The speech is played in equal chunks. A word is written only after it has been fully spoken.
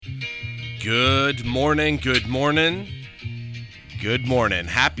Good morning, good morning, good morning.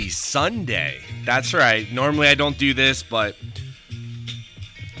 Happy Sunday. That's right. Normally I don't do this, but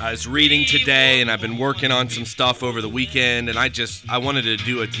I was reading today and I've been working on some stuff over the weekend, and I wanted to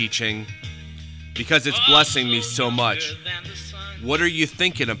do a teaching because it's blessing me so much. What are you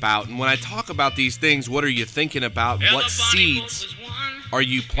thinking about? And when I talk about these things, what are you thinking about? What seeds are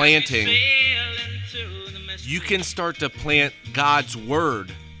you planting? You can start to plant God's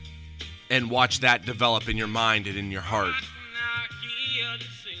word and watch that develop in your mind and in your heart.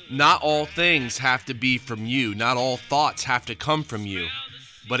 Not all things have to be from you. Not all thoughts have to come from you.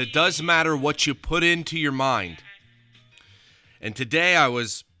 But it does matter what you put into your mind. And today I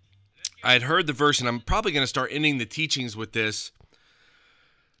had heard the verse, and I'm probably going to start ending the teachings with this.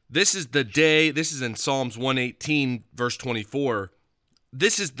 This is in Psalms 118, verse 24.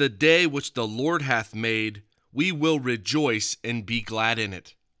 This is the day which the Lord hath made. We will rejoice and be glad in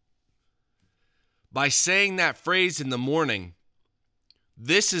it. By saying that phrase in the morning,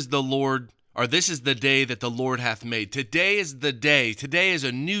 this is the day that the Lord hath made. Today is the day. Today is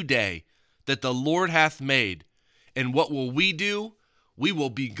a new day that the Lord hath made. And what will we do? We will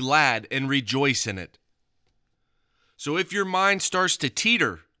be glad and rejoice in it. So if your mind starts to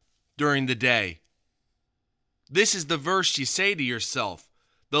teeter during the day, this is the verse you say to yourself.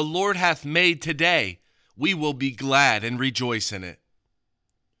 The Lord hath made today. We will be glad and rejoice in it.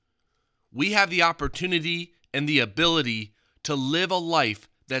 We have the opportunity and the ability to live a life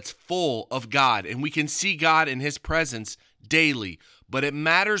that's full of God, and we can see God in His presence daily. But it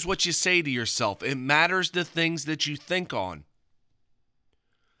matters what you say to yourself. It matters the things that you think on.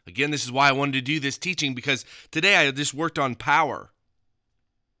 Again, this is why I wanted to do this teaching, because today I just worked on power.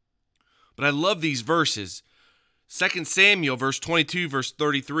 But I love these verses. 2 Samuel, verse 22, verse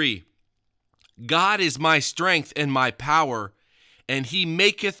 33. God is my strength and my power, and He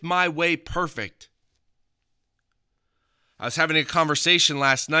maketh my way perfect. I was having a conversation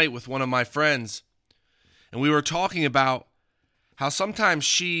last night with one of my friends, and we were talking about how sometimes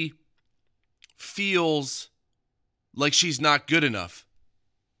she feels like she's not good enough.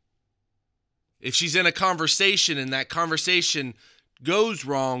 If she's in a conversation and that conversation goes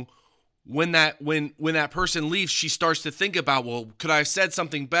wrong, when that person leaves, she starts to think about, well, could I have said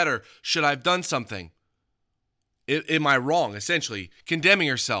something better? Should I have done something? Am I wrong? Essentially, condemning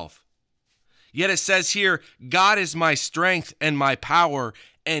herself. Yet it says here, God is my strength and my power,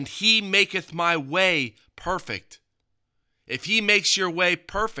 and He maketh my way perfect. If He makes your way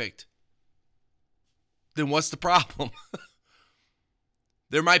perfect, then what's the problem?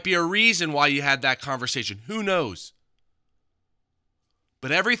 There might be a reason why you had that conversation. Who knows?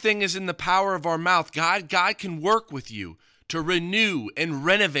 But everything is in the power of our mouth. God can work with you to renew and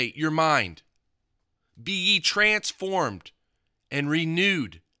renovate your mind. Be ye transformed and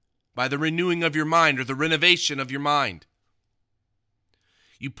renewed by the renewing of your mind, or the renovation of your mind.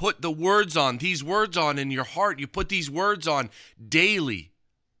 You put these words on in your heart. You put these words on daily,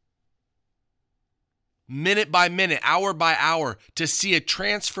 minute by minute, hour by hour, to see a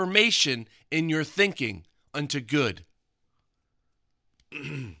transformation in your thinking unto good.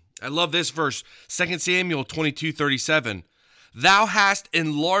 I love this verse, 2 Samuel 22:37. Thou hast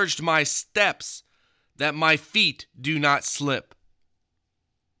enlarged my steps, that my feet do not slip.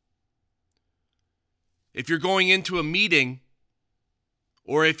 If you're going into a meeting,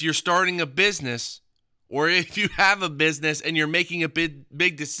 or if you're starting a business, or if you have a business and you're making a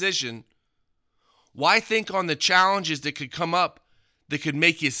big decision, why think on the challenges that could come up that could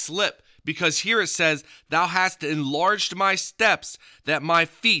make you slip? Because here it says, thou hast enlarged my steps, that my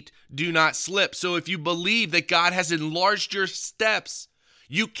feet do not slip. So if you believe that God has enlarged your steps,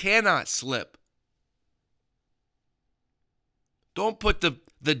 you cannot slip. Don't put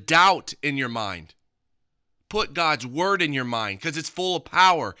the doubt in your mind. Put God's word in your mind, because it's full of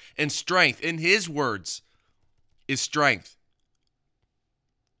power and strength. In His words is strength.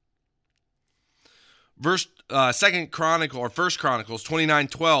 Verse 1 Chronicles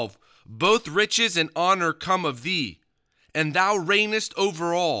 29:12. Both riches and honor come of Thee, and Thou reignest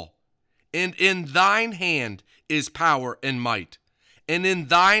over all. And in Thine hand is power and might. And in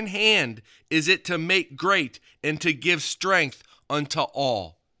Thine hand is it to make great and to give strength unto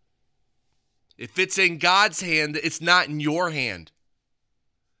all. If it's in God's hand, it's not in your hand.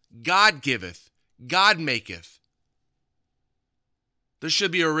 God giveth, God maketh. There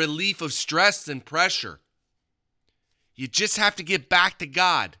should be a relief of stress and pressure. You just have to get back to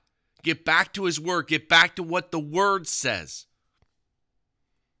God. Get back to His word. Get back to what the word says.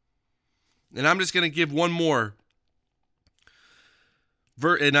 And I'm just going to give one more.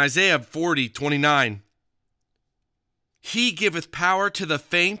 In Isaiah 40:29, He giveth power to the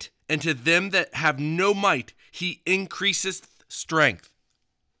faint, And to them that have no might, he increaseth strength.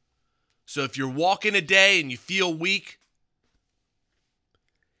 So if you're walking a day and you feel weak,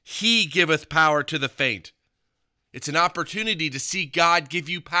 he giveth power to the faint. It's an opportunity to see God give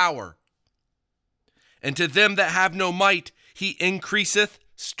you power. And to them that have no might, he increaseth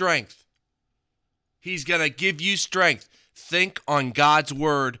strength. He's going to give you strength. Think on God's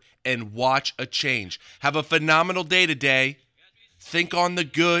word and watch a change. Have a phenomenal day today. Think on the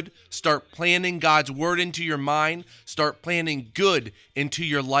good. Start planning God's word into your mind. Start planning good into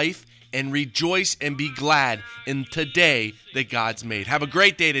your life. And rejoice and be glad in today that God's made. Have a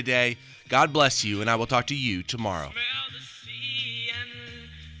great day today. God bless you, and I will talk to you tomorrow. Smell the sea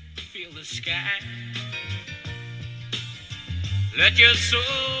and feel the sky. Let your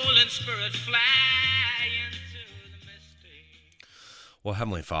soul and spirit fly into the misty. Well,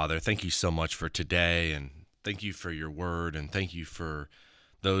 Heavenly Father, thank you so much for today, and thank you for your word, and thank you for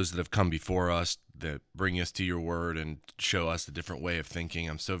those that have come before us that bring us to your word and show us a different way of thinking.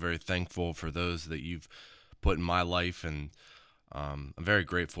 I'm so very thankful for those that you've put in my life, and I'm very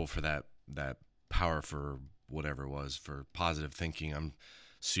grateful for that power for whatever it was, for positive thinking. I'm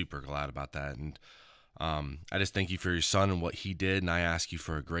super glad about that. And I just thank you for your son and what he did, and I ask you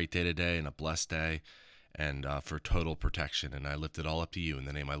for a great day today and a blessed day and for total protection. And I lift it all up to you in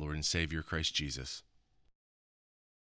the name of my Lord and Savior, Christ Jesus.